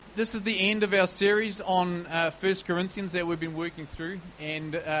this is the end of our series on 1 Corinthians that we've been working through,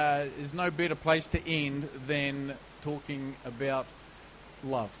 and there's no better place to end than talking about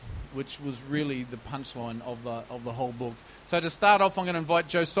love, which was really the punchline of the whole book. So to start off, I'm going to invite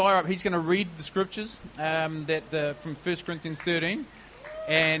Josiah up. He's going to read the scriptures from 1 Corinthians 13,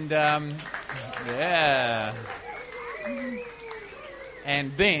 and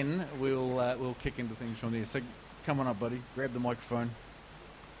and then we'll kick into things from there. So come on up, buddy. Grab the microphone.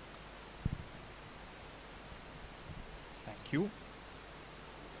 Thank you.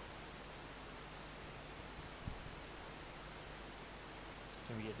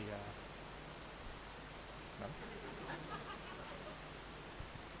 Can we get the... no?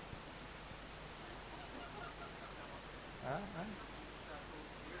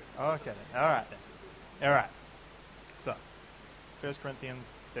 Okay, then. All right, then. All right. So, 1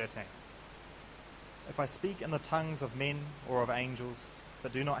 Corinthians 13. If I speak in the tongues of men or of angels,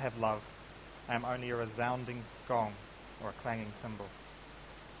 but do not have love, I am only a resounding gong or a clanging cymbal.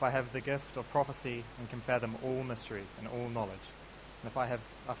 If I have the gift of prophecy and can fathom all mysteries and all knowledge, and if I have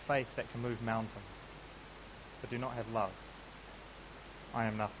a faith that can move mountains, but do not have love, I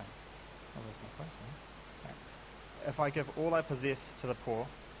am nothing. Oh, there's my place, huh? Okay. If I give all I possess to the poor,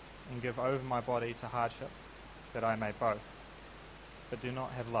 and give over my body to hardship, that I may boast, but do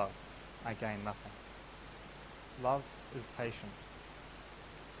not have love, I gain nothing. Love is patient.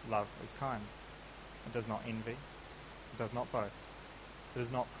 Love is kind. It does not envy. It does not boast. It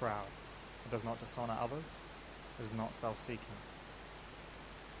is not proud. It does not dishonor others. It is not self-seeking.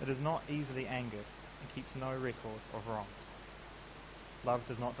 It is not easily angered and keeps no record of wrongs. Love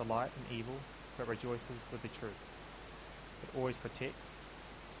does not delight in evil, but rejoices with the truth. It always protects,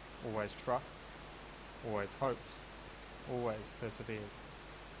 always trusts, always hopes, always perseveres.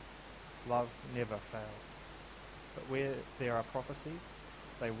 Love never fails. But where there are prophecies,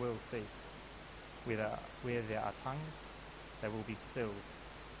 they will cease. Where there are tongues, they will be stilled.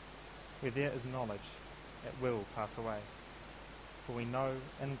 Where there is knowledge, it will pass away. For we know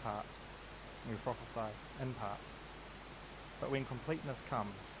in part, and we prophesy in part. But when completeness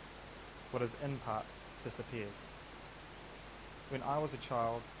comes, what is in part disappears. When I was a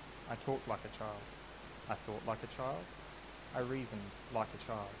child, I talked like a child. I thought like a child. I reasoned like a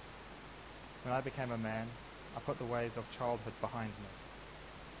child. When I became a man, I put the ways of childhood behind me.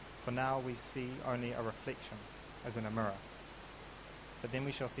 For now we see only a reflection, as in a mirror. But then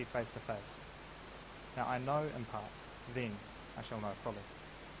we shall see face to face. Now I know in part, then I shall know fully,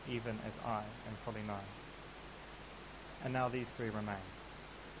 even as I am fully known. And now these three remain: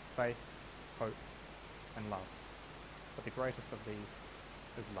 faith, hope, and love. But the greatest of these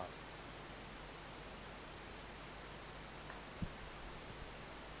is love.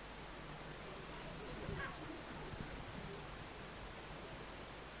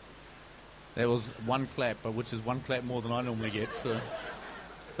 That was one clap, but which is one clap more than I normally get, so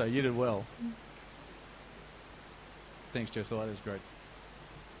you did well. Thanks, Josiah, that was great.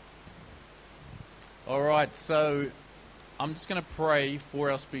 All right, so I'm just going to pray for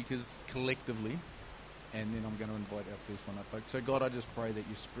our speakers collectively, and then I'm going to invite our first one up. So God, I just pray that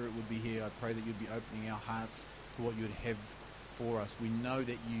your Spirit would be here. I pray that you'd be opening our hearts to what you'd have for us. We know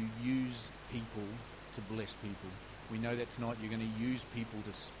that you use people to bless people. We know that tonight you're going to use people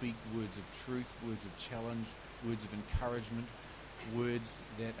to speak words of truth, words of challenge, words of encouragement, words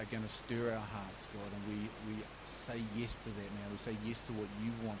that are going to stir our hearts, God. And we say yes to that now. We say yes to what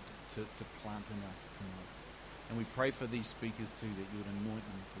you want to plant in us tonight. And we pray for these speakers too, that you would anoint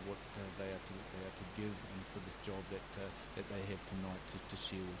them for what they are to give, and for this job that they have tonight to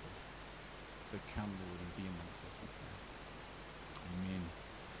share with us. So come, Lord, and be amongst us, we pray. Amen.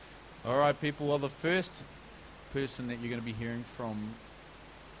 All right, people. Well, the first person that you're going to be hearing from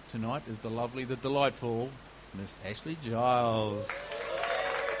tonight is the lovely, the delightful Miss Ashley Giles.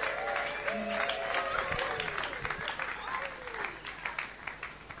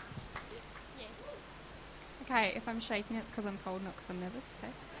 Okay, if I'm shaking, it's because I'm cold, not because I'm nervous.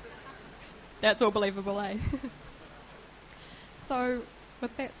 Okay, that's all believable, eh? So,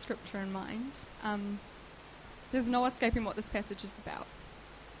 with that scripture in mind, there's no escaping what this passage is about.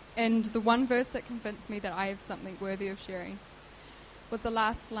 And the one verse that convinced me that I have something worthy of sharing was the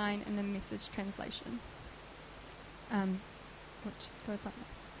last line in the Message translation, which goes like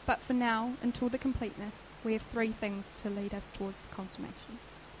this. But for now, until the completeness, we have three things to lead us towards the consummation: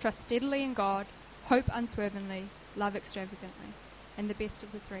 trust steadily in God, hope unswervingly, love extravagantly. And the best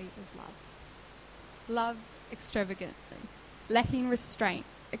of the three is love. Love extravagantly, lacking restraint,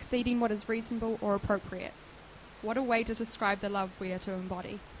 exceeding what is reasonable or appropriate. What a way to describe the love we are to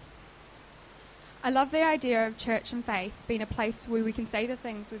embody. I love the idea of church and faith being a place where we can say the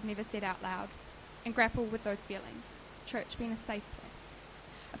things we've never said out loud and grapple with those feelings. Church being a safe place,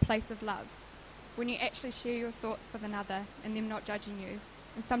 a place of love, when you actually share your thoughts with another and them not judging you,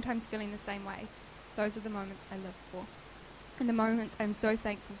 and sometimes feeling the same way. Those are the moments I live for, and the moments I'm so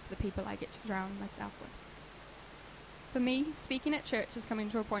thankful for the people I get to surround myself with. For me, speaking at church is coming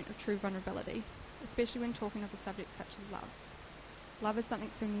to a point of true vulnerability, especially when talking of a subject such as love. Love is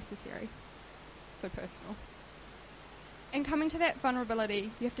something so necessary, so personal. In coming to that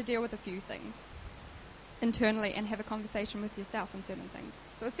vulnerability, you have to deal with a few things internally and have a conversation with yourself on certain things.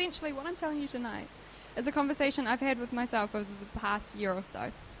 So essentially, what I'm telling you tonight is a conversation I've had with myself over the past year or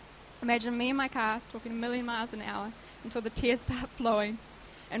so. Imagine me in my car talking a million miles an hour until the tears start flowing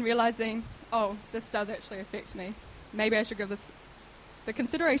and realizing, oh, this does actually affect me. Maybe I should give this the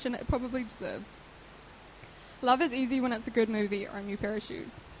consideration it probably deserves. Love is easy when it's a good movie or a new pair of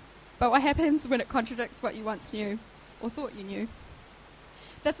shoes. But what happens when it contradicts what you once knew or thought you knew?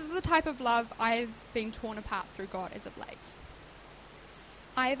 This is the type of love I've been torn apart through God as of late.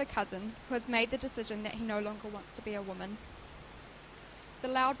 I have a cousin who has made the decision that he no longer wants to be a woman. The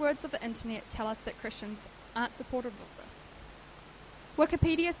loud words of the internet tell us that Christians aren't supportive of this.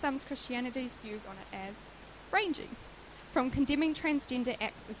 Wikipedia sums Christianity's views on it as ranging from condemning transgender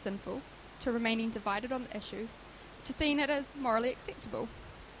acts as sinful, to remaining divided on the issue, to seeing it as morally acceptable.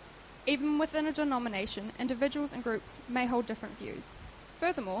 Even within a denomination, individuals and groups may hold different views.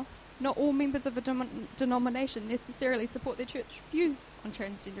 Furthermore, not all members of a denomination necessarily support their church views on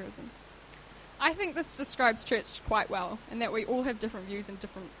transgenderism. I think this describes church quite well, in that we all have different views and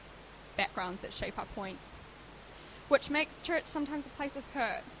different backgrounds that shape our point, which makes church sometimes a place of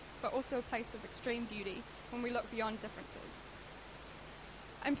hurt, but also a place of extreme beauty when we look beyond differences.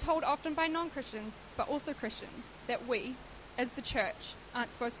 I'm told often by non-Christians, but also Christians, that we, as the church,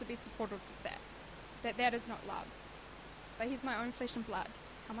 aren't supposed to be supportive of that that is not love. But he's my own flesh and blood.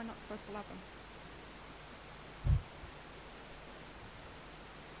 How am I not supposed to love him?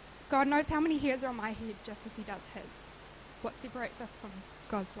 God knows how many hairs are on my head just as he does his. What separates us from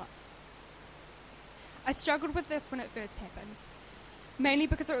God's love? I struggled with this when it first happened, mainly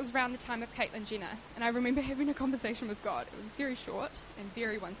because it was around the time of Caitlyn Jenner, and I remember having a conversation with God. It was very short and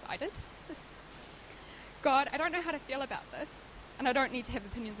very one-sided. God, I don't know how to feel about this, and I don't need to have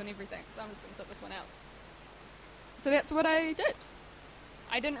opinions on everything, so I'm just going to sit this one out. So that's what I did.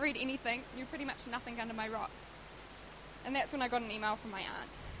 I didn't read anything, knew pretty much nothing under my rock. And that's when I got an email from my aunt,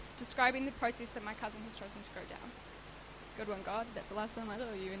 describing the process that my cousin has chosen to go down. Good one, God. That's the last time I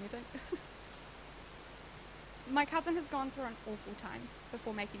owe you anything. My cousin has gone through an awful time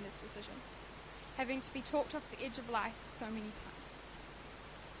before making this decision, having to be talked off the edge of life so many times.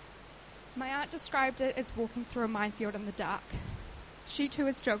 My aunt described it as walking through a minefield in the dark. She too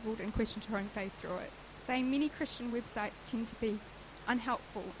has struggled and questioned her own faith through it, saying many Christian websites tend to be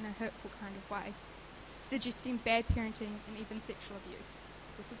unhelpful in a hurtful kind of way, suggesting bad parenting and even sexual abuse.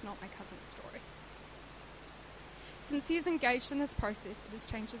 This is not my cousin's story. Since he is engaged in this process, it has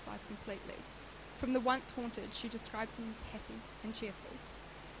changed his life completely. From the once haunted, she describes him as happy and cheerful.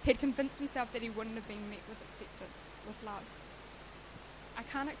 He had convinced himself that he wouldn't have been met with acceptance, with love. I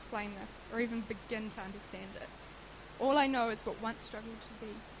can't explain this, or even begin to understand it. All I know is what once struggled to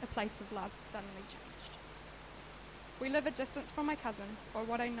be a place of love suddenly changed. We live a distance from my cousin, but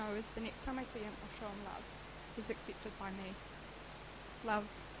what I know is the next time I see him, I'll show him love. He's accepted by me. Love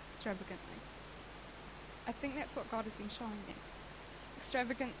extravagantly. I think that's what God has been showing me.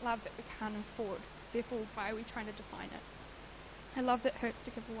 Extravagant love that we can't afford. Therefore, why are we trying to define it? A love that hurts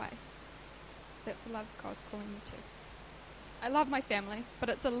to give away. That's the love God's calling me to. I love my family, but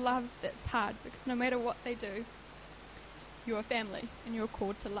it's a love that's hard because no matter what they do, you're a family and you're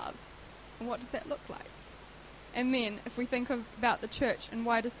called to love. And what does that look like? And then, if we think about the church and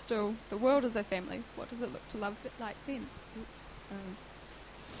wider still, the world as a family, what does it look to love it like then?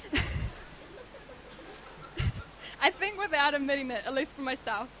 I think without admitting it, at least for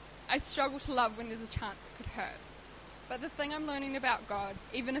myself, I struggle to love when there's a chance it could hurt. But the thing I'm learning about God,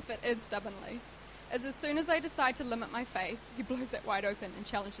 even if it is stubbornly, is as soon as I decide to limit my faith, he blows that wide open and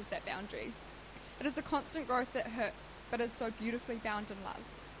challenges that boundary. It is a constant growth that hurts, but is so beautifully bound in love.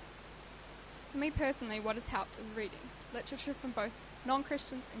 For me personally, what has helped is reading literature from both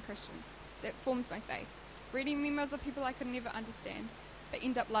non-Christians and Christians. That forms my faith. Reading memoirs of people I could never understand, but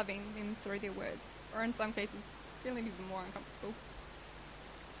end up loving them through their words, or in some cases, feeling even more uncomfortable.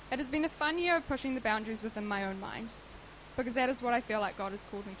 It has been a fun year of pushing the boundaries within my own mind, because that is what I feel like God has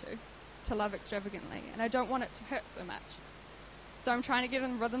called me to love extravagantly, and I don't want it to hurt so much. So I'm trying to get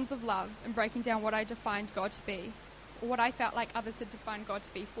in rhythms of love and breaking down what I defined God to be, or what I felt like others had defined God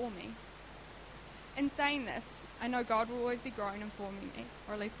to be for me. In saying this, I know God will always be growing and forming me,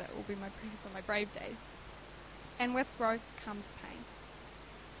 or at least that will be my prayers on my brave days. And with growth comes pain.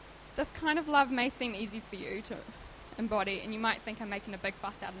 This kind of love may seem easy for you to embody, and you might think I'm making a big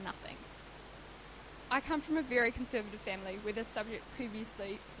fuss out of nothing. I come from a very conservative family where this subject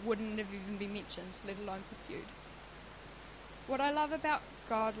previously wouldn't have even been mentioned, let alone pursued. What I love about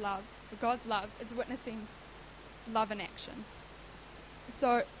God's love, is witnessing love in action.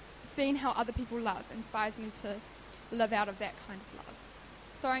 So, seeing how other people love inspires me to live out of that kind of love.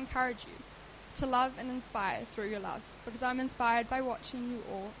 So I encourage you to love and inspire through your love, because I'm inspired by watching you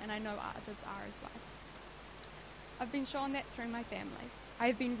all, and I know others are as well. I've been shown that through my family. I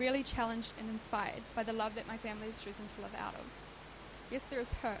have been really challenged and inspired by the love that my family has chosen to live out of. Yes, there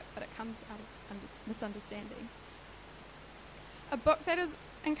is hurt, but it comes out of misunderstanding. A book that has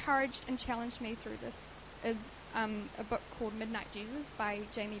encouraged and challenged me through this is a book called Midnight Jesus by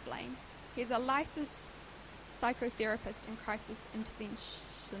Jamie Blaine. He's a licensed psychotherapist and crisis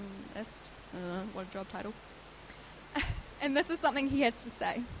interventionist. What a job title. And this is something he has to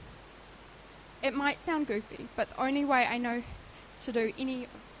say. It might sound goofy, but the only way I know to do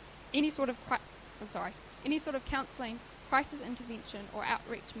any sort of counselling, crisis intervention, or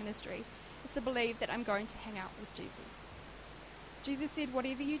outreach ministry is to believe that I'm going to hang out with Jesus. Jesus said,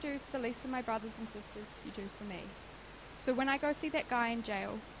 "Whatever you do for the least of my brothers and sisters, you do for me." So when I go see that guy in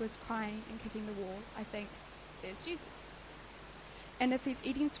jail who is crying and kicking the wall, I think, there's Jesus. And if he's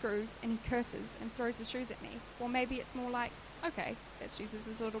eating screws and he curses and throws his shoes at me, well, maybe it's more like, okay, that's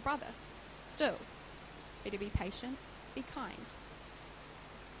Jesus' little brother. Still, better be patient, be kind.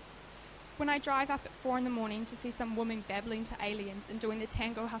 When I drive up at 4 a.m. to see some woman babbling to aliens and doing the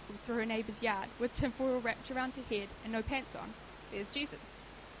tango hustle through her neighbour's yard with tinfoil wrapped around her head and no pants on, there's Jesus.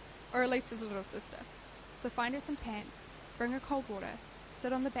 Or at least his little sister. So find her some pants, bring her cold water,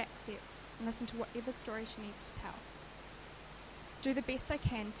 sit on the back steps, and listen to whatever story she needs to tell. Do the best I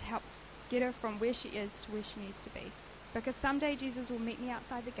can to help get her from where she is to where she needs to be. Because someday Jesus will meet me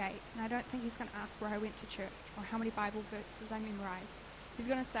outside the gate, and I don't think he's going to ask where I went to church or how many Bible verses I memorized. He's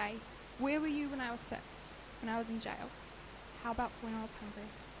going to say, "Where were you when I was sick, when I was in jail? How about when I was hungry?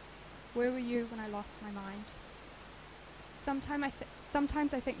 Where were you when I lost my mind?"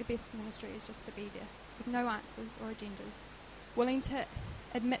 Sometimes I think the best ministry is just to be there, with no answers or agendas, willing to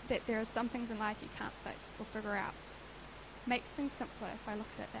admit that there are some things in life you can't fix or figure out. Makes things simpler if I look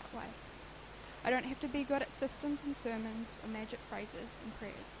at it that way. I don't have to be good at systems and sermons or magic phrases and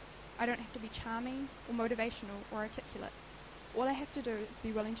prayers. I don't have to be charming or motivational or articulate. All I have to do is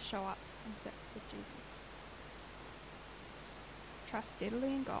be willing to show up and sit with Jesus. Trust steadily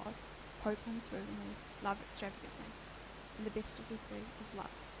in God, hope unswervingly, love extravagantly, and the best of the three is love.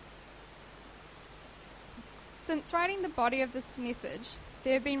 Since writing the body of this message,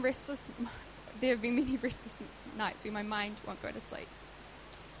 there have been many restless nights where my mind won't go to sleep.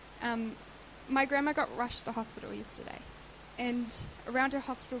 My grandma got rushed to the hospital yesterday, and around her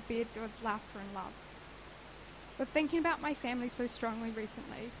hospital bed there was laughter and love. But thinking about my family so strongly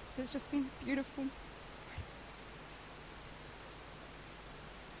recently has just been beautiful.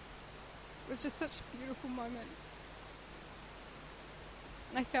 It was just such a beautiful moment.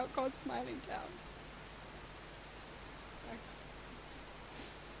 And I felt God smiling down.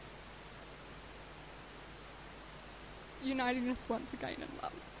 Uniting us once again in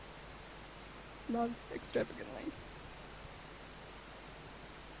love. Love extravagantly.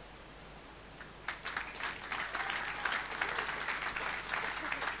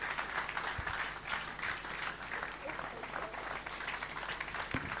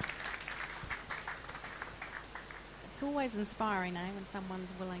 It's always inspiring, when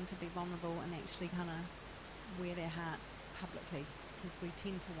someone's willing to be vulnerable and actually kind of wear their heart publicly, because we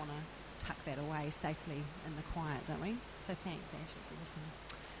tend to want to tuck that away safely in the quiet, don't we? So thanks, Ash, it's awesome.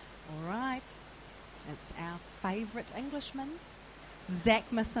 All right, it's our favourite Englishman,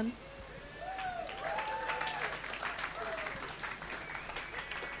 Zach Misson.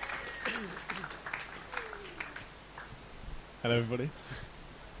 Hello, everybody.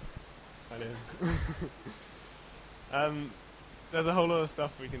 Hi, Liam. There's a whole lot of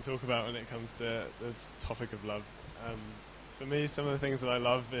stuff we can talk about when it comes to this topic of love. For me, some of the things that I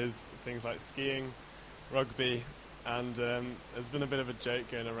love is things like skiing, rugby, and there's been a bit of a joke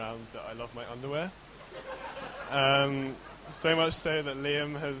going around that I love my underwear. So much so that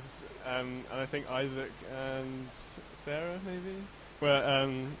Liam has, and I think Isaac and Sarah maybe,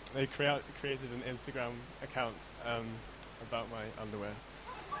 they created an Instagram account about my underwear.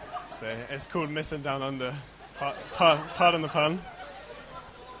 So it's called Missing Down Under. Pardon the pun.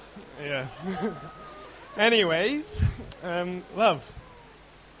 Yeah. Anyways, love.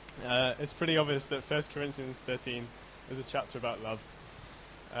 it's pretty obvious that 1 Corinthians 13 is a chapter about love.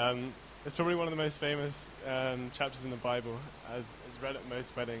 It's probably one of the most famous chapters in the Bible, as is read at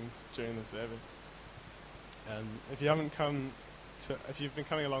most weddings during the service. If you've been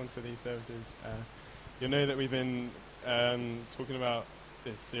coming along to these services, you'll know that we've been talking about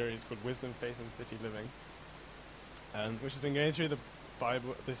this series called Wisdom, Faith, and City Living, which has been going through the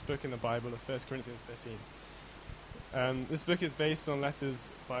Bible, this book in the Bible of 1 Corinthians 13. This book is based on letters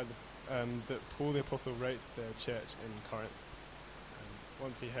that Paul the Apostle wrote to the church in Corinth.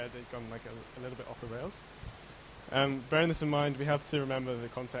 Once he heard they'd gone like a little bit off the rails. Bearing this in mind, we have to remember the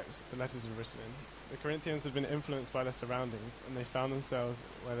context the letters were written in. The Corinthians had been influenced by their surroundings, and they found themselves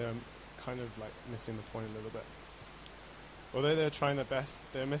where they were kind of like missing the point a little bit. Although they were trying their best,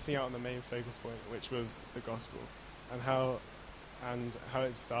 they were missing out on the main focus point, which was the gospel, and how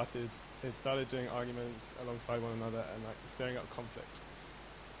it started. It started doing arguments alongside one another and like stirring up conflict.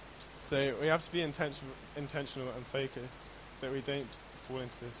 So we have to be intentional and focused that we don't fall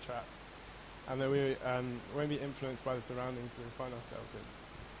into this trap, and that we won't be influenced by the surroundings that we find ourselves in.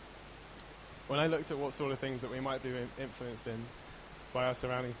 When I looked at what sort of things that we might be influenced in by our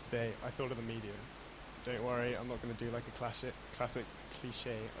surroundings today, I thought of the media. Don't worry, I'm not going to do like a classic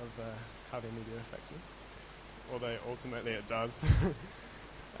cliche of how the media affects us, although ultimately it does.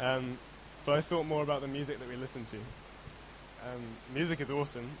 But I thought more about the music that we listen to. Music is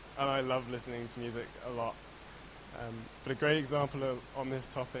awesome, and I love listening to music a lot. But a great example on this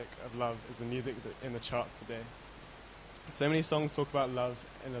topic of love is the music in the charts today. So many songs talk about love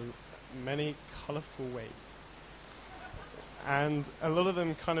in many colourful ways. And a lot of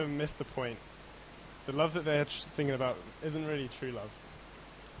them kind of miss the point. The love that they're singing about isn't really true love.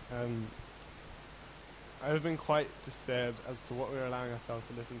 I've been quite disturbed as to what we're allowing ourselves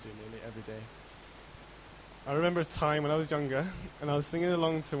to listen to nearly every day. I remember a time when I was younger, and I was singing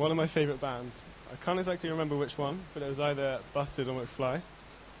along to one of my favourite bands. I can't exactly remember which one, but it was either Busted or McFly.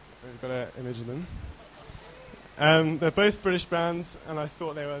 We've got an image of them. They're both British bands, and I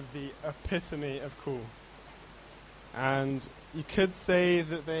thought they were the epitome of cool. And you could say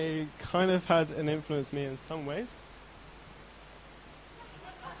that they kind of had an influence me in some ways.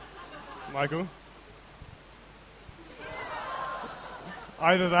 Michael?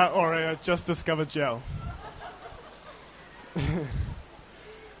 Either that or I just discovered gel.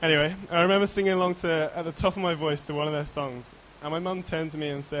 Anyway, I remember singing along at the top of my voice to one of their songs, and my mum turned to me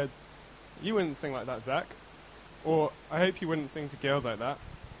and said, "You wouldn't sing like that, Zach," or "I hope you wouldn't sing to girls like that."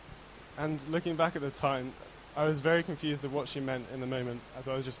 And looking back at the time, I was very confused of what she meant in the moment, as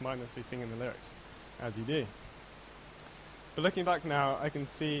I was just mindlessly singing the lyrics, as you do. But looking back now, I can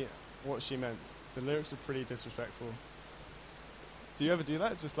see what she meant. The lyrics are pretty disrespectful. Do you ever do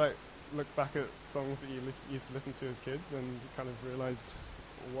that? Just like look back at songs that you used to listen to as kids and kind of realise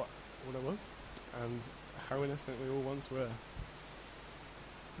what it was and how innocent we all once were.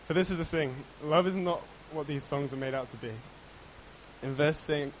 But this is the thing. Love is not what these songs are made out to be. In verse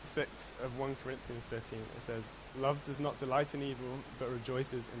 6 of 1 Corinthians 13, it says, "Love does not delight in evil, but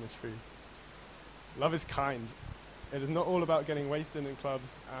rejoices in the truth." Love is kind. It is not all about getting wasted in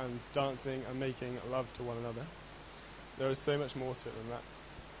clubs and dancing and making love to one another. There is so much more to it than that.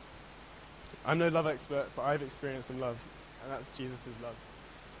 I'm no love expert, but I've experienced some love, and that's Jesus' love,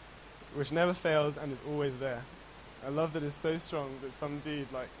 which never fails and is always there. A love that is so strong that some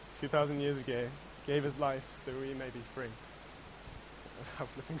dude, like 2,000 years ago, gave his life so we may be free. How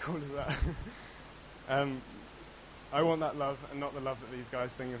flipping cool is that? I want that love and not the love that these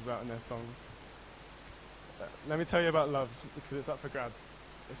guys sing about in their songs. Let me tell you about love, because it's up for grabs.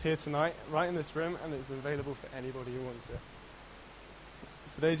 It's here tonight, right in this room, and it's available for anybody who wants it.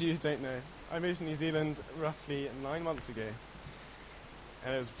 For those of you who don't know, I moved to New Zealand roughly 9 months ago,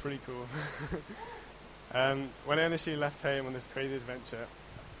 and it was pretty cool. When I initially left home on this crazy adventure,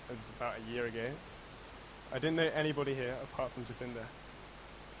 it was about a year ago, I didn't know anybody here apart from Jacinda,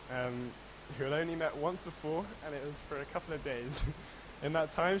 who I'd only met once before, and it was for a couple of days. In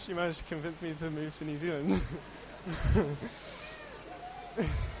that time, she managed to convince me to move to New Zealand.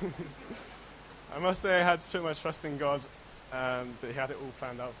 I must say I had to put my trust in God, that He had it all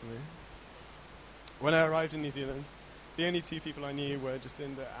planned out for me. When I arrived in New Zealand, the only two people I knew were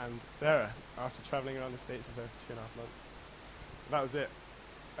Jacinda and Sarah, after travelling around the States for over 2.5 months. That was it.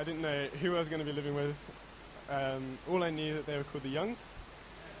 I didn't know who I was going to be living with. All I knew that they were called the Youngs.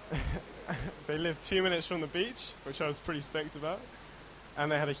 They lived 2 minutes from the beach, which I was pretty stoked about. And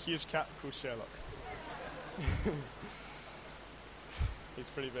they had a huge cat called Sherlock. He's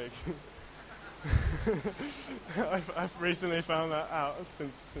pretty big. I've recently found that out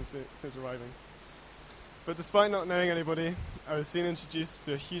since arriving. But despite not knowing anybody, I was soon introduced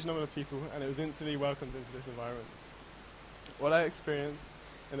to a huge number of people, and it was instantly welcomed into this environment. What I experienced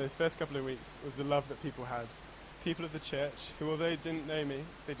in those first couple of weeks was the love that people had. People of the church who, although didn't know me,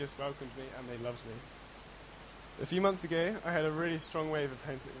 they just welcomed me and they loved me. A few months ago, I had a really strong wave of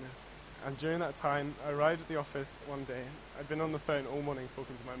homesickness, and during that time, I arrived at the office one day. I'd been on the phone all morning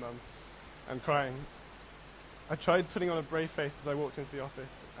talking to my mum and crying. I tried putting on a brave face as I walked into the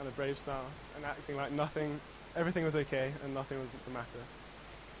office and a brave smile and acting like everything was okay and nothing was the matter.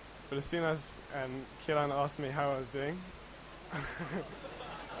 But as soon as Kieran asked me how I was doing,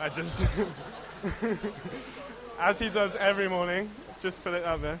 I just, as he does every morning, just put it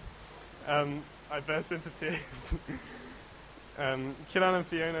out there, I burst into tears. Kieran and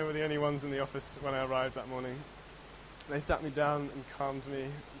Fiona were the only ones in the office when I arrived that morning. They sat me down and calmed me,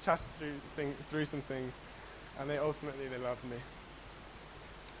 chatted through some things, and they loved me.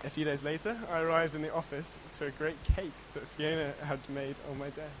 A few days later, I arrived in the office to a great cake that Fiona had made on my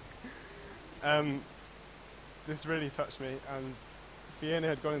desk. This really touched me, and Fiona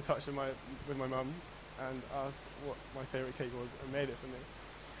had got in touch with my mum and asked what my favourite cake was and made it for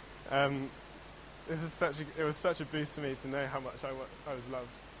me. It was such a boost for me to know how much I was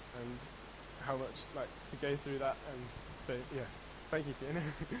loved and how much to go through that, and so thank you, Fiona.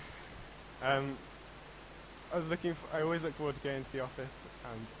 I always look forward to going to the office,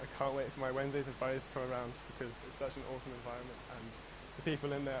 and I can't wait for my Wednesdays and Fridays to come around because it's such an awesome environment and the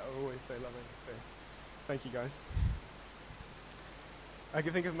people in there are always so loving. So thank you guys. I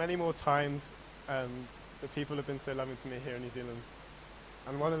can think of many more times that people have been so loving to me here in New Zealand,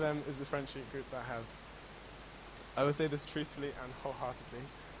 and one of them is the friendship group that I have. I will say this truthfully and wholeheartedly,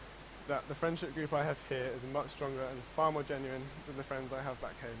 that the friendship group I have here is much stronger and far more genuine than the friends I have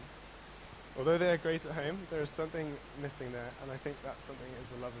back home. Although they are great at home, there is something missing there, and I think that something is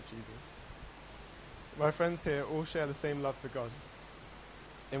the love of Jesus. My friends here all share the same love for God.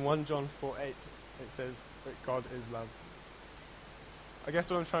 In 1 John 4:8, it says that God is love. I guess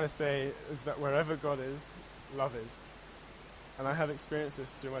what I'm trying to say is that wherever God is, love is. And I have experienced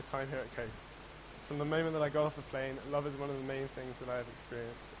this through my time here at Coast. From the moment that I got off the plane, love is one of the main things that I have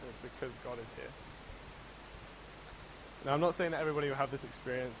experienced, and it's because God is here. Now, I'm not saying that everybody will have this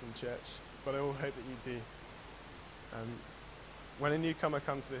experience in church, but I will hope that you do. When a newcomer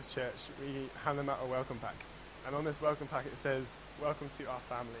comes to this church, we hand them out a welcome pack. And on this welcome pack it says, "Welcome to our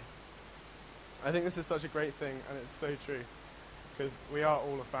family." I think this is such a great thing, and it's so true, because we are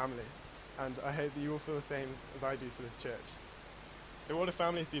all a family. And I hope that you all feel the same as I do for this church. So what do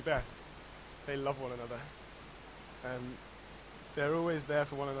families do best? They love one another. They're always there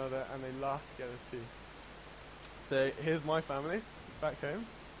for one another, and they laugh together too. So here's my family back home.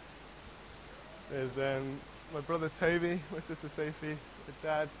 There's my brother Toby, my sister Sophie, my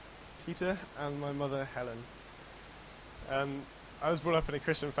dad Peter, and my mother Helen. I was brought up in a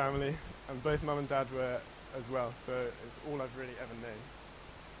Christian family, and both mum and dad were as well, so it's all I've really ever known.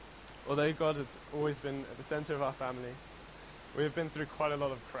 Although God has always been at the centre of our family, we have been through quite a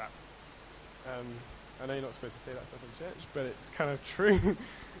lot of crap. I know you're not supposed to say that stuff in church, but it's kind of true.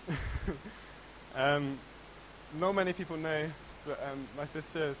 Not many people know, but my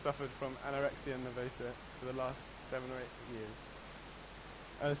sister has suffered from anorexia nervosa for the last 7 or 8 years.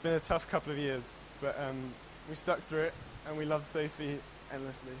 And it's been a tough couple of years, but we stuck through it, and we love Sophie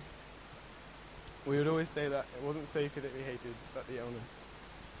endlessly. We would always say that it wasn't Sophie that we hated, but the illness,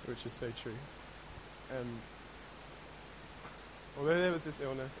 which is so true. Although there was this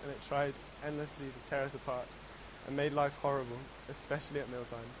illness, and it tried endlessly to tear us apart and made life horrible, especially at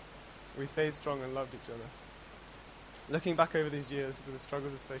mealtimes, we stayed strong and loved each other. Looking back over these years with the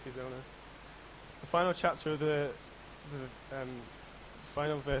struggles of Sophie's illness, the final chapter of the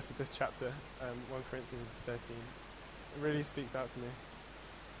final verse of this chapter, 1 Corinthians 13, it really speaks out to me.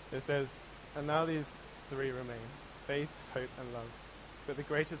 It says, "And now these three remain, faith, hope, and love. But the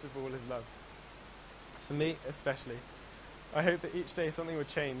greatest of all is love." For me especially, I hope that each day something would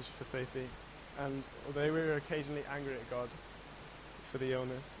change for Sophie, and although we were occasionally angry at God for the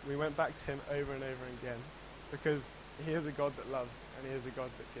illness, we went back to him over and over again, because he is a God that loves, and he is a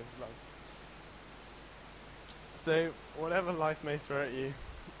God that gives love. So whatever life may throw at you,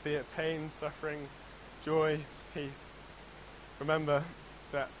 be it pain, suffering, joy, peace, remember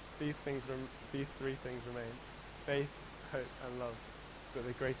that these three things remain: faith, hope, and love. But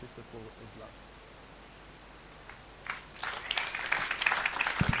the greatest of all is love.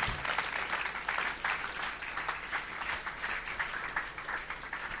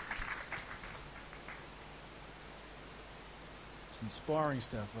 It's inspiring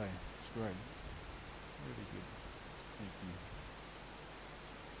stuff, eh? It's great. Really good. Thank you.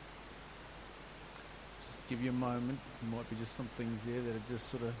 give you a moment. There might be just some things there that are just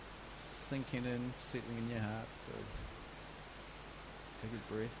sort of sinking in, settling in your heart. So take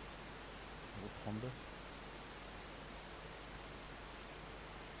a breath, have a ponder.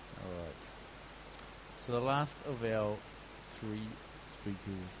 All right. So the last of our 3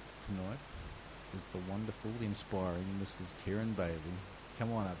 speakers tonight is the wonderful, the inspiring Mrs. Kieran Bailey.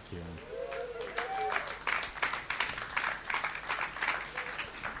 Come on up, Kieran.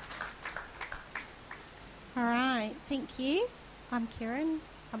 All right, thank you. I'm Kieran.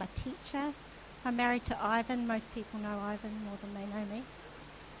 I'm a teacher. I'm married to Ivan. Most people know Ivan more than they know me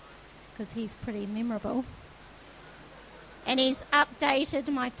because he's pretty memorable. And he's updated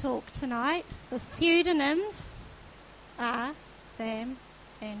my talk tonight. The pseudonyms are Sam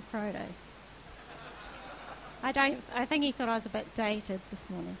and Frodo. I think he thought I was a bit dated this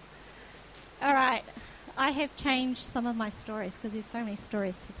morning. All right, I have changed some of my stories because there's so many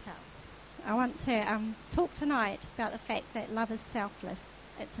stories to tell. I want to talk tonight about the fact that love is selfless.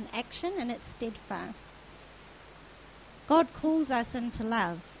 It's an action and it's steadfast. God calls us into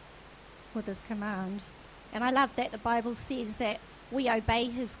love with his command. And I love that the Bible says that we obey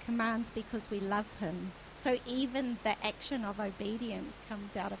his commands because we love him. So even the action of obedience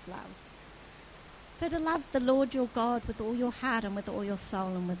comes out of love. So to love the Lord your God with all your heart and with all your soul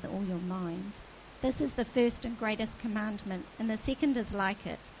and with all your mind. This is the first and greatest commandment. And the second is like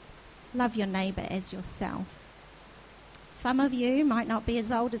it. Love your neighbour as yourself. Some of you might not be as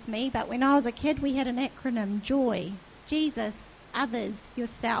old as me, but when I was a kid we had an acronym, JOY. Jesus, others,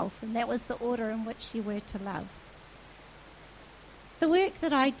 yourself. And that was the order in which you were to love. The work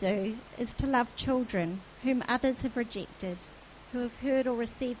that I do is to love children whom others have rejected, who have heard or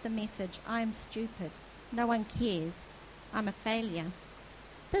received the message, I am stupid, no one cares, I'm a failure.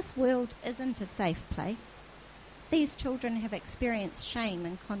 This world isn't a safe place. These children have experienced shame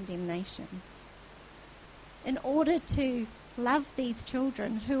and condemnation. In order to love these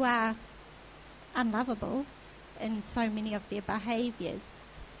children who are unlovable in so many of their behaviours,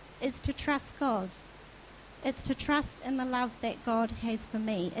 is to trust God. It's to trust in the love that God has for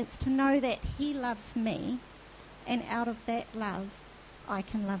me. It's to know that he loves me, and out of that love, I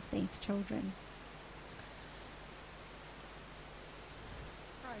can love these children.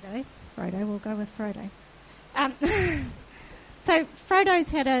 Frodo, we'll go with Frodo. So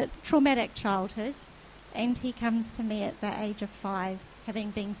Frodo's had a traumatic childhood, and he comes to me at the age of 5,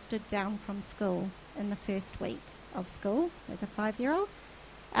 having been stood down from school in the first week of school as a 5-year-old,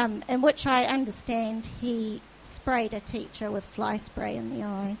 in which I understand he sprayed a teacher with fly spray in the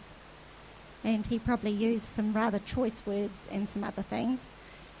eyes, and he probably used some rather choice words and some other things.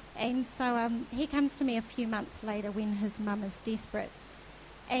 And so he comes to me a few months later when his mum is desperate.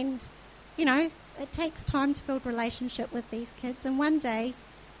 And, you know, it takes time to build relationship with these kids. And one day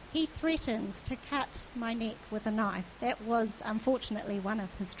he threatens to cut my neck with a knife. That was, unfortunately, one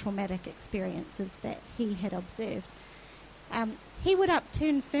of his traumatic experiences that he had observed. He would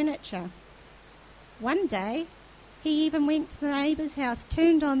upturn furniture. One day he even went to the neighbour's house,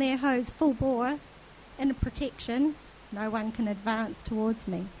 turned on their hose full bore in protection. No one can advance towards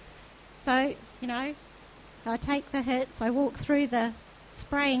me. So, you know, I take the hits, I walk through the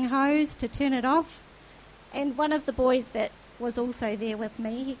spraying hose to turn it off, and one of the boys that was also there with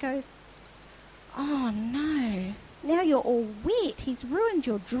me, he goes, "Oh no, now you're all wet, he's ruined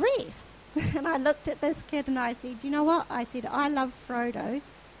your dress." And I looked at this kid and I said, "You know what?" I said, "I love Frodo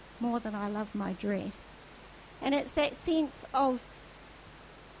more than I love my dress." And it's that sense of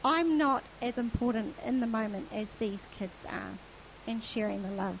I'm not as important in the moment as these kids are, and sharing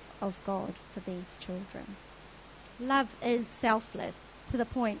the love of God for these children. Love is selfless to the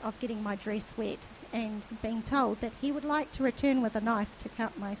point of getting my dress wet and being told that he would like to return with a knife to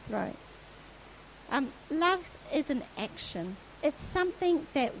cut my throat. Love is an action. It's something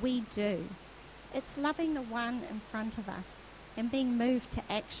that we do. It's loving the one in front of us and being moved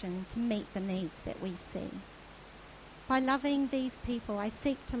to action to meet the needs that we see. By loving these people, I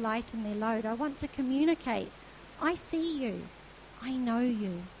seek to lighten their load. I want to communicate. I see you. I know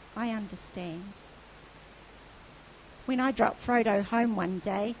you. I understand. When I dropped Frodo home one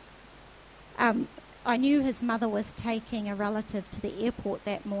day, I knew his mother was taking a relative to the airport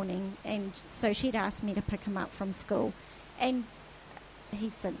that morning, and so she'd asked me to pick him up from school. And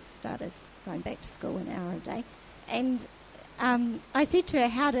he's since started going back to school an hour a day. And I said to her,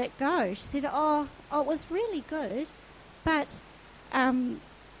 "How did it go?" She said, oh, it was really good. But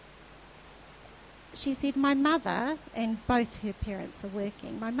she said, my mother, and both her parents are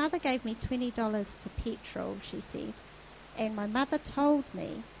working, my mother gave me $20 for petrol, she said. And my mother told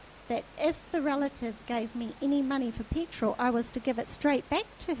me that if the relative gave me any money for petrol, I was to give it straight back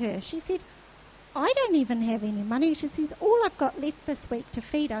to her. She said, I don't even have any money. She says, all I've got left this week to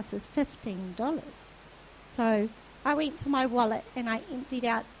feed us is $15. So I went to my wallet and I emptied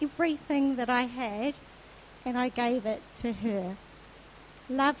out everything that I had and I gave it to her.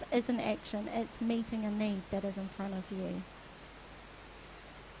 Love is an action. It's meeting a need that is in front of you.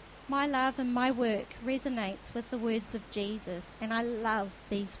 My love and my work resonates with the words of Jesus, and I love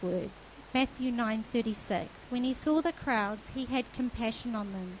these words. Matthew 9:36. When he saw the crowds, he had compassion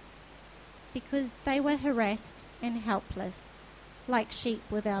on them, because they were harassed and helpless, like sheep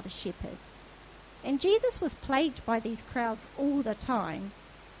without a shepherd. And Jesus was plagued by these crowds all the time.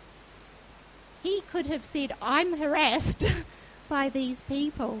 He could have said, I'm harassed by these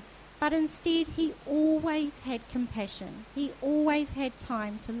people, but instead he always had compassion. He always had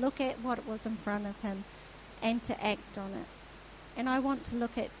time to look at what was in front of him and to act on it. And I want to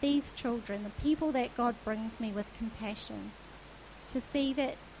look at these children, the people that God brings me with compassion, to see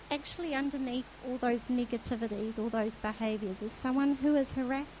that actually underneath all those negativities, all those behaviours, is someone who is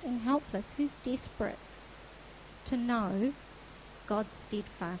harassed and helpless, who's desperate to know God's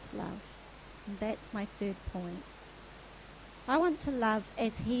steadfast love. And that's my third point. I want to love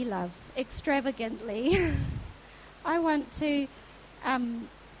as he loves, extravagantly. I want to,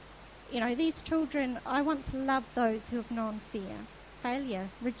 these children, I want to love those who have known fear, failure,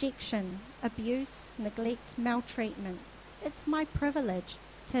 rejection, abuse, neglect, maltreatment. It's my privilege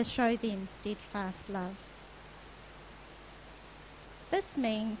to show them steadfast love. This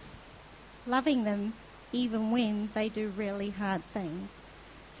means loving them even when they do really hard things.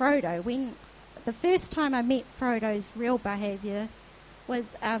 Frodo, when the first time I met Frodo's real behaviour was,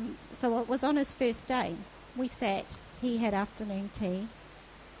 it was on his first day. We sat, he had afternoon tea,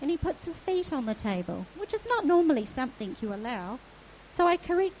 and he puts his feet on the table, which is not normally something you allow. So I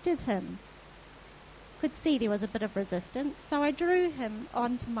corrected him. Could see there was a bit of resistance, so I drew him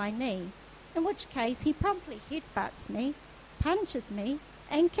onto my knee, in which case he promptly headbutts me, punches me,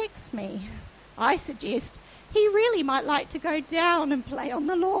 and kicks me. I suggest he really might like to go down and play on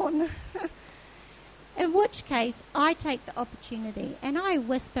the lawn. In which case, I take the opportunity and I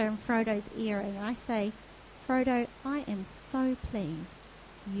whisper in Frodo's ear and I say, Frodo, I am so pleased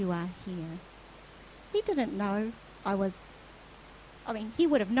you are here. He didn't know he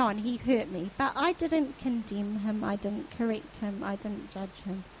would have known he hurt me, but I didn't condemn him, I didn't correct him, I didn't judge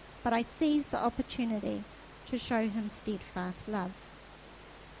him, but I seized the opportunity to show him steadfast love.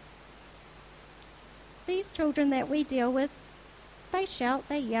 These children that we deal with, they shout,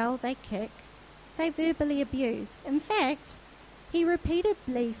 they yell, they kick, they verbally abuse. In fact, he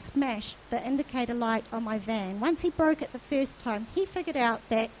repeatedly smashed the indicator light on my van. Once he broke it the first time, he figured out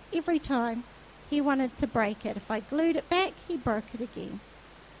that every time he wanted to break it. If I glued it back, he broke it again.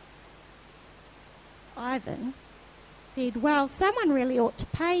 Ivan said, well, someone really ought to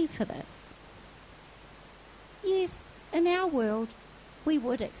pay for this. Yes, in our world, we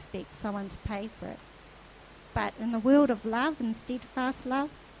would expect someone to pay for it. But in the world of love and steadfast love,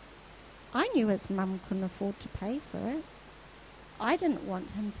 I knew his mum couldn't afford to pay for it. I didn't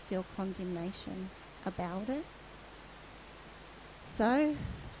want him to feel condemnation about it. So,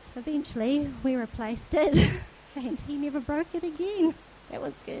 eventually, we replaced it, and he never broke it again. That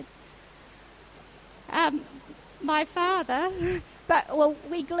was good. My father,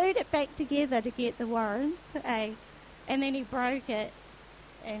 we glued it back together to get the warrant, and then he broke it,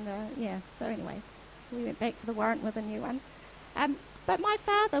 and so anyway, we went back for the warrant with a new one. But my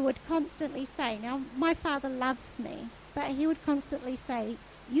father would constantly say, now my father loves me, but he would constantly say,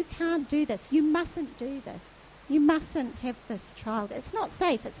 you can't do this, you mustn't do this. You mustn't have this child. It's not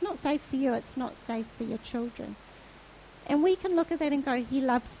safe. It's not safe for you. It's not safe for your children. And we can look at that and go, he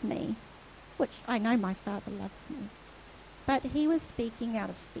loves me, which I know my father loves me. But he was speaking out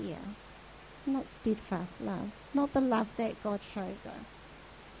of fear, not steadfast love, not the love that God shows us.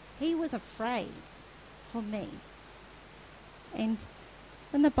 He was afraid for me. And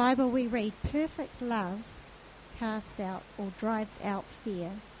in the Bible we read, perfect love casts out or drives out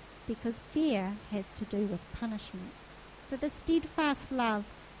fear, because fear has to do with punishment. So the steadfast love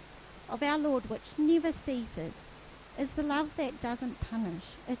of our Lord, which never ceases, is the love that doesn't punish.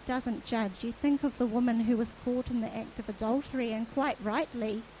 It doesn't judge. You think of the woman who was caught in the act of adultery, and quite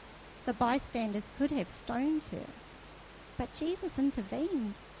rightly, the bystanders could have stoned her. But Jesus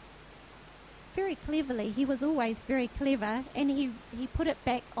intervened. Very cleverly. He was always very clever, and he put it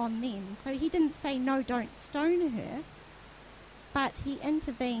back on them. So he didn't say, no, don't stone her. But he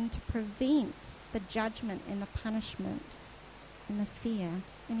intervened to prevent the judgment and the punishment and the fear,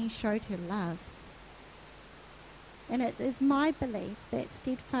 and he showed her love. And it is my belief that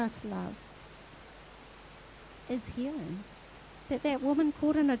steadfast love is healing. that woman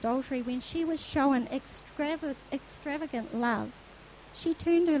caught in adultery, when she was shown extravagant love, she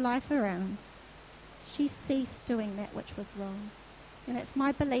turned her life around. She ceased doing that which was wrong. And it's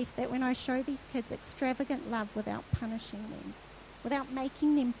my belief that when I show these kids extravagant love without punishing them, without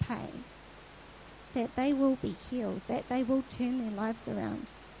making them pay, that they will be healed, that they will turn their lives around.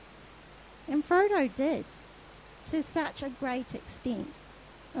 And Frodo did, to such a great extent.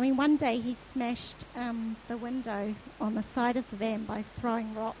 I mean, one day he smashed the window on the side of the van by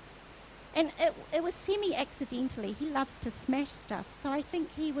throwing rocks. And it was semi-accidentally. He loves to smash stuff. So I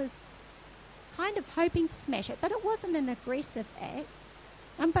think he was kind of hoping to smash it. But it wasn't an aggressive act.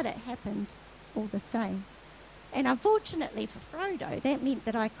 But it happened all the same. And unfortunately for Frodo, that meant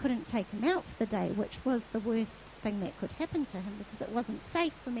that I couldn't take him out for the day, which was the worst thing that could happen to him, because it wasn't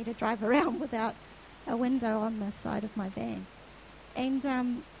safe for me to drive around without a window on the side of my van. And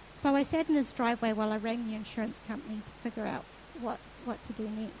so I sat in his driveway while I rang the insurance company to figure out what to do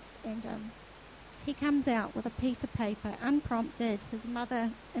next. And he comes out with a piece of paper, unprompted. His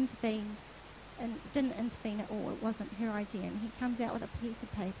mother intervened and didn't intervene at all. It wasn't her idea. And he comes out with a piece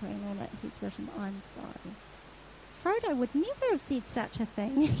of paper, and on it he's written, "I'm sorry." Frodo would never have said such a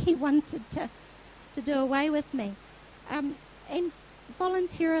thing. He wanted to do away with me. And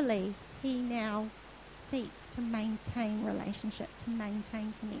voluntarily he now seeks to maintain relationship, to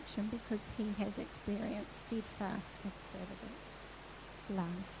maintain connection, because he has experienced steadfast, extravagant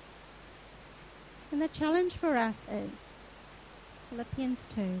love. And the challenge for us is Philippians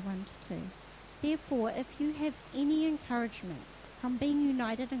 2:1-2. Therefore, if you have any encouragement from being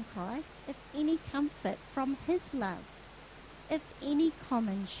united in Christ, if any comfort from his love, if any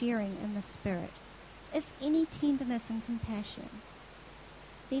common sharing in the Spirit, if any tenderness and compassion,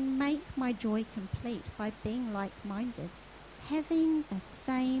 then make my joy complete by being like-minded, having the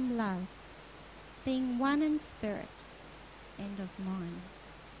same love, being one in spirit and of mind.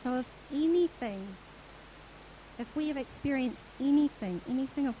 So if we have experienced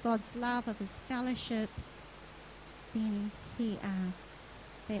anything of God's love, of his fellowship, then he asks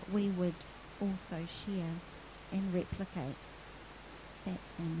that we would also share and replicate that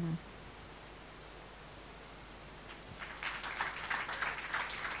same love.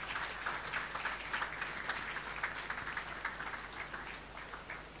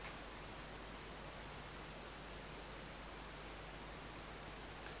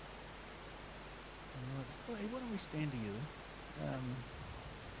 Why don't we stand together?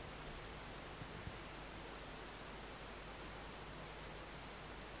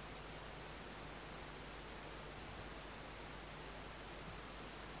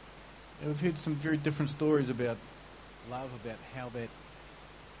 We've heard some very different stories about love, about how that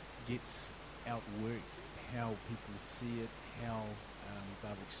gets outworked, how people see it, how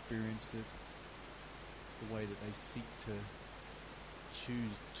they've experienced it, the way that they seek to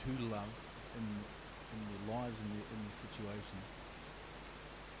choose to love in their lives, in the situation.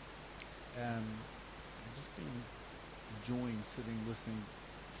 I've just been enjoying sitting, listening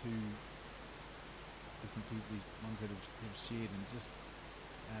to different people, these ones that have shared, and just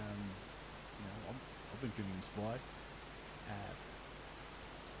I've been feeling inspired.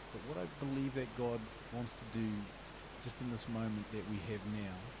 But what I believe that God wants to do just in this moment that we have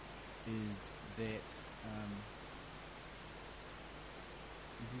now is that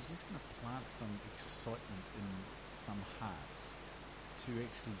he's just going to plant some excitement in some hearts to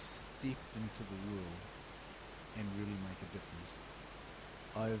actually step into the world and really make a difference.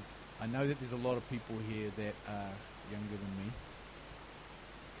 I know that there's a lot of people here that are younger than me.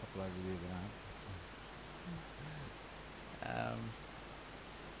 A couple over there that aren't.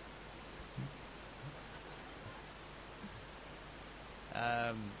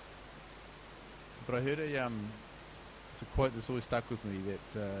 But I heard it's a quote that's always stuck with me that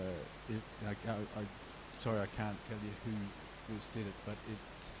sorry, I can't tell you who first said it, but he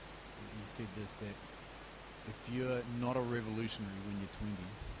said this, that if you're not a revolutionary when you're 20,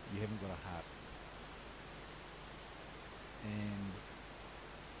 you haven't got a heart. And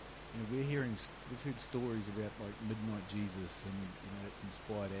we've heard stories about like Midnight Jesus, and it's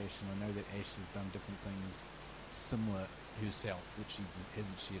inspired Ash, and I know that Ash has done different things similar herself, which she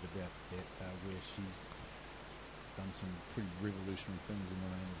hasn't shared about that, where she's done some pretty revolutionary things in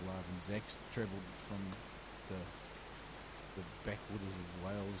the name of love. And Zach's travelled from the backwaters of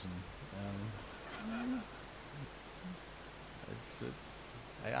Wales, and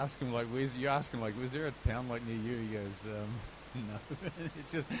I ask him like, was there a town like near you? He goes, no.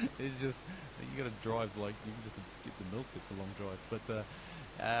 it's just you got to drive, like you can just get the milk. It's a long drive, but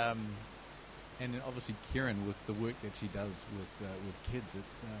And then obviously Karen, with the work that she does with kids,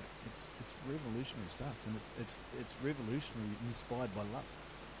 it's revolutionary stuff, and it's revolutionary, inspired by love.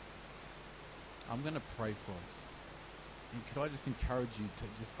 I'm going to pray for us, and could I just encourage you to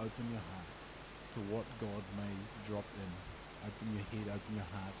just open your hearts to what God may drop in. Open your head, open your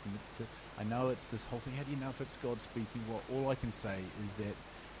hearts, and I know it's this whole thing. How do you know if it's God speaking? Well, all I can say is that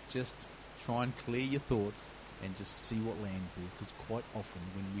just try and clear your thoughts and just see what lands there, because quite often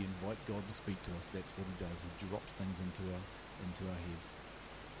when we invite God to speak to us, that's what he does. He drops things into our heads.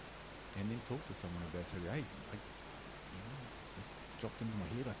 And then talk to someone about it. Say, hey, this dropped into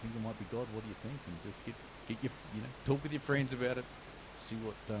my head. I think it might be God. What do you think? And just get your, talk with your friends about it.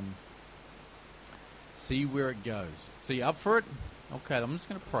 See where it goes. So you up for it? Okay, I'm just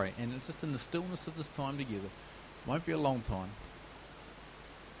going to pray. And it's just in the stillness of this time together. It won't be a long time.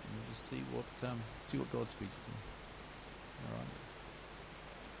 And we'll just see what God speaks to you. All right.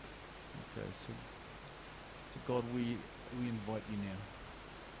 Okay. So God, we invite you now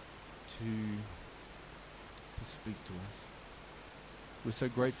to speak to us. We're so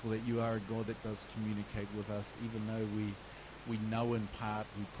grateful that you are a God that does communicate with us, even though we know in part,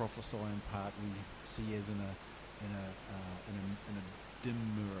 we prophesy in part, we see as in a dim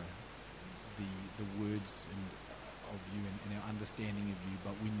mirror the words of you and our understanding of you,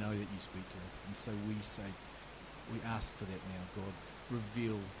 but we know that you speak to us, and so we ask for that now, God.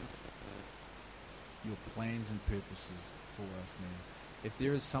 Reveal your plans and purposes for us now. If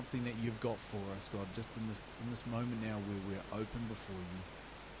there is something that you've got for us, God, just in this moment now where we're open before you,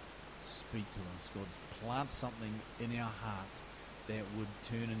 speak to us, God. Plant something in our hearts that would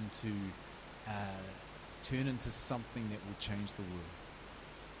turn into something that will change the world.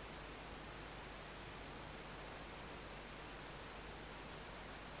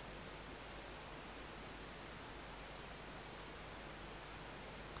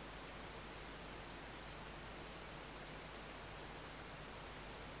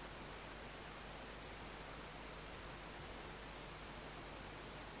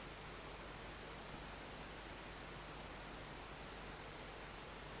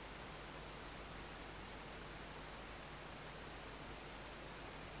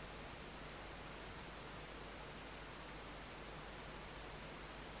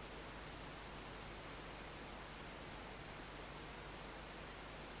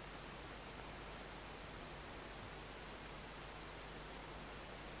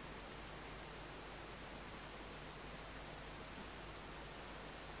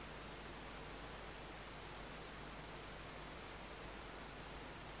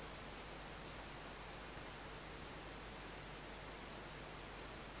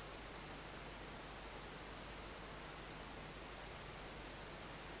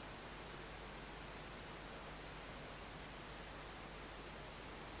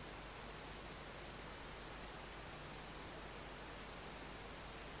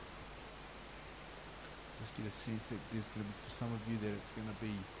 Just get a sense that there's going to be, for some of you, that it's going to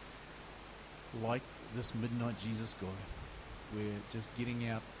be like this midnight Jesus guy, where just getting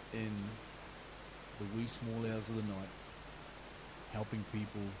out in the wee small hours of the night, helping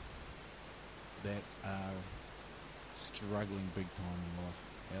people that are struggling big time in life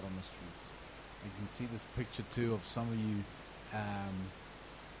out on the streets. You can see this picture too of some of you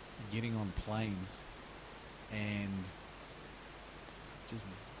getting on planes and just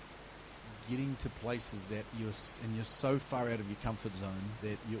getting to places that you're so far out of your comfort zone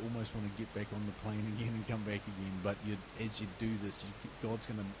that you almost want to get back on the plane again and come back again. But as you do this, God's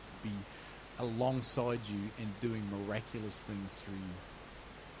going to be alongside you and doing miraculous things through you.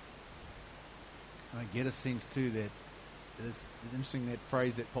 And I get a sense too that it's interesting, that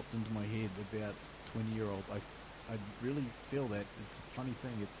phrase that popped into my head about 20-year-olds. I really feel that it's a funny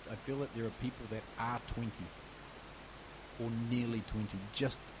thing. I feel that there are people that are 20 or nearly 20,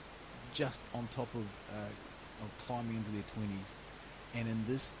 just on top of climbing into their 20s, and in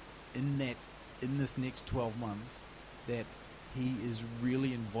this next 12 months, that He is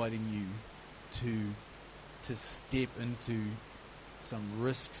really inviting you to step into some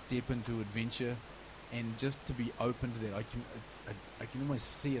risk, step into adventure, and just to be open to that. I can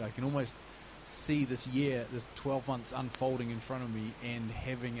almost see it. I can almost see this year, this 12 months unfolding in front of me, and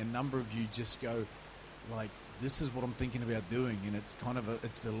having a number of you just go like, this is what I'm thinking about doing, and it's kind of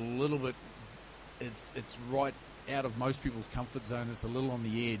it's right out of most people's comfort zone. It's a little on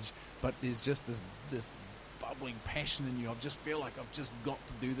the edge, but there's just this bubbling passion in you. I just feel like I've just got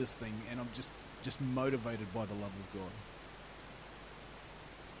to do this thing, and I'm just motivated by the love of God.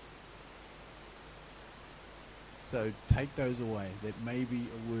 So take those away. That may be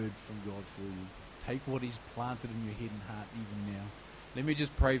a word from God for you. Take what He's planted in your head and heart even now, let me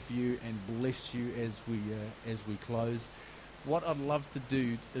just pray for you and bless you as we close. What I'd love to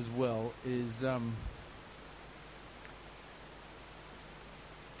do as well is I'd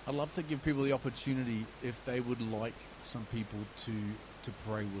love to give people the opportunity, if they would like some people to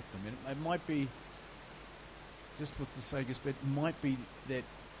pray with them. And it might be, just with the sake of it might be that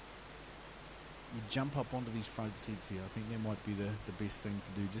you jump up onto these front seats here. I think that might be the best thing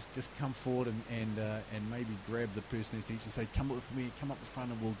to do. Just come forward and maybe grab the person who's teaching and say, come with me, come up the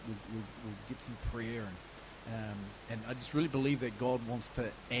front, and we'll get some prayer. And I just really believe that God wants to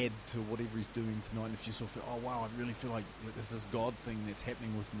add to whatever He's doing tonight. And if you sort of feel, oh wow, I really feel like there's this God thing that's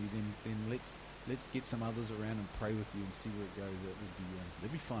happening with me, then let's get some others around and pray with you and see where it goes.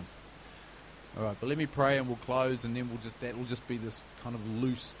 That'd be fun. All right, but let me pray and we'll close, and then that will just be this kind of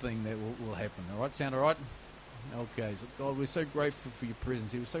loose thing that will happen. All right, sound all right? Okay, so God, we're so grateful for your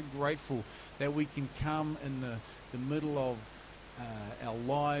presence here. We're so grateful that we can come in the middle of our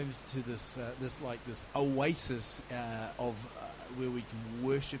lives to this oasis of where we can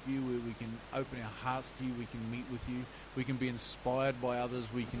worship you, where we can open our hearts to you, we can meet with you, we can be inspired by others,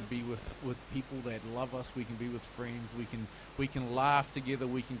 we can be with people that love us, we can be with friends, we can laugh together,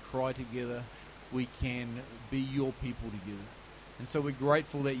 we can cry together, we can be your people together. And so we're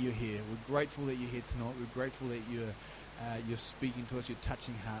grateful that you're here. We're grateful that you're here tonight. We're grateful that you're speaking to us, you're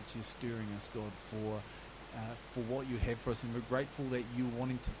touching hearts, you're stirring us, God, for what you have for us. And we're grateful that you're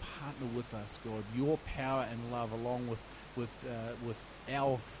wanting to partner with us, God, your power and love, along with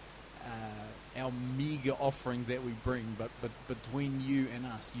our meager offering that we bring, but between you and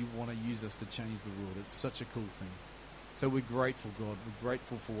us, you want to use us to change the world. It's such a cool thing. So we're grateful, God. We're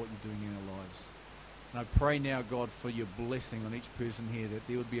grateful for what you're doing in our lives. And I pray now, God, for your blessing on each person here, that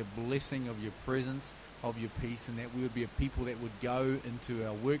there would be a blessing of your presence, of your peace, and that we would be a people that would go into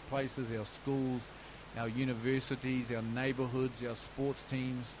our workplaces, our schools, our universities, our neighborhoods, our sports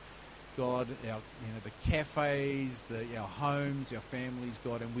teams, God, the cafes, our homes, our families,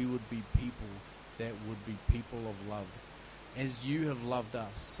 God, and we would be people that would be people of love. As you have loved us,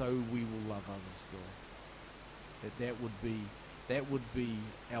 so we will love others, God. That would be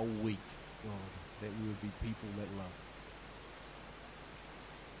our week, God, that we would be people that love.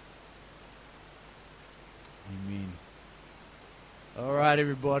 Amen. All right,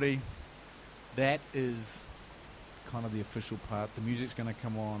 everybody. That is kind of the official part. The music's going to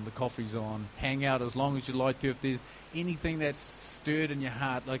come on, the coffee's on. Hang out as long as you like to. If there's anything that's stirred in your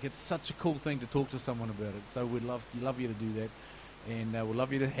heart, like, it's such a cool thing to talk to someone about it. So we'd love you to do that, and we'd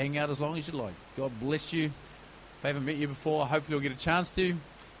love you to hang out as long as you like. God bless you. If I haven't met you before, hopefully we'll get a chance to,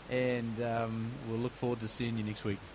 and we'll look forward to seeing you next week.